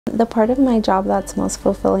The part of my job that's most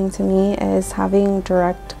fulfilling to me is having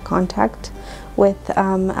direct contact with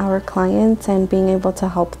our clients and being able to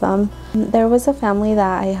help them. There was a family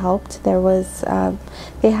that I helped.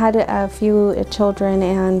 They had a few children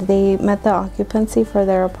and they met the occupancy for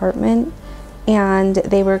their apartment, and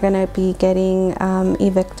they were going to be getting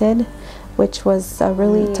evicted, which was a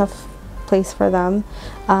really tough place for them.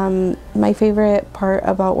 My favorite part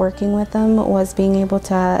about working with them was being able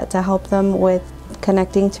to help them with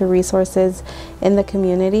connecting to resources in the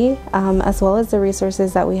community, as well as the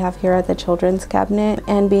resources that we have here at the Children's Cabinet,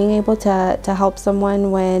 and being able to help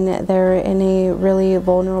someone when they're in a really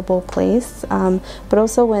vulnerable place, but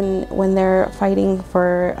also when they're fighting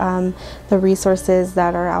for the resources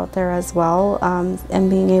that are out there as well, and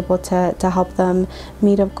being able to help them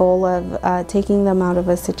meet a goal of taking them out of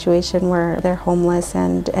a situation where they're homeless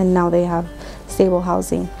and now they have stable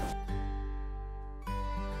housing.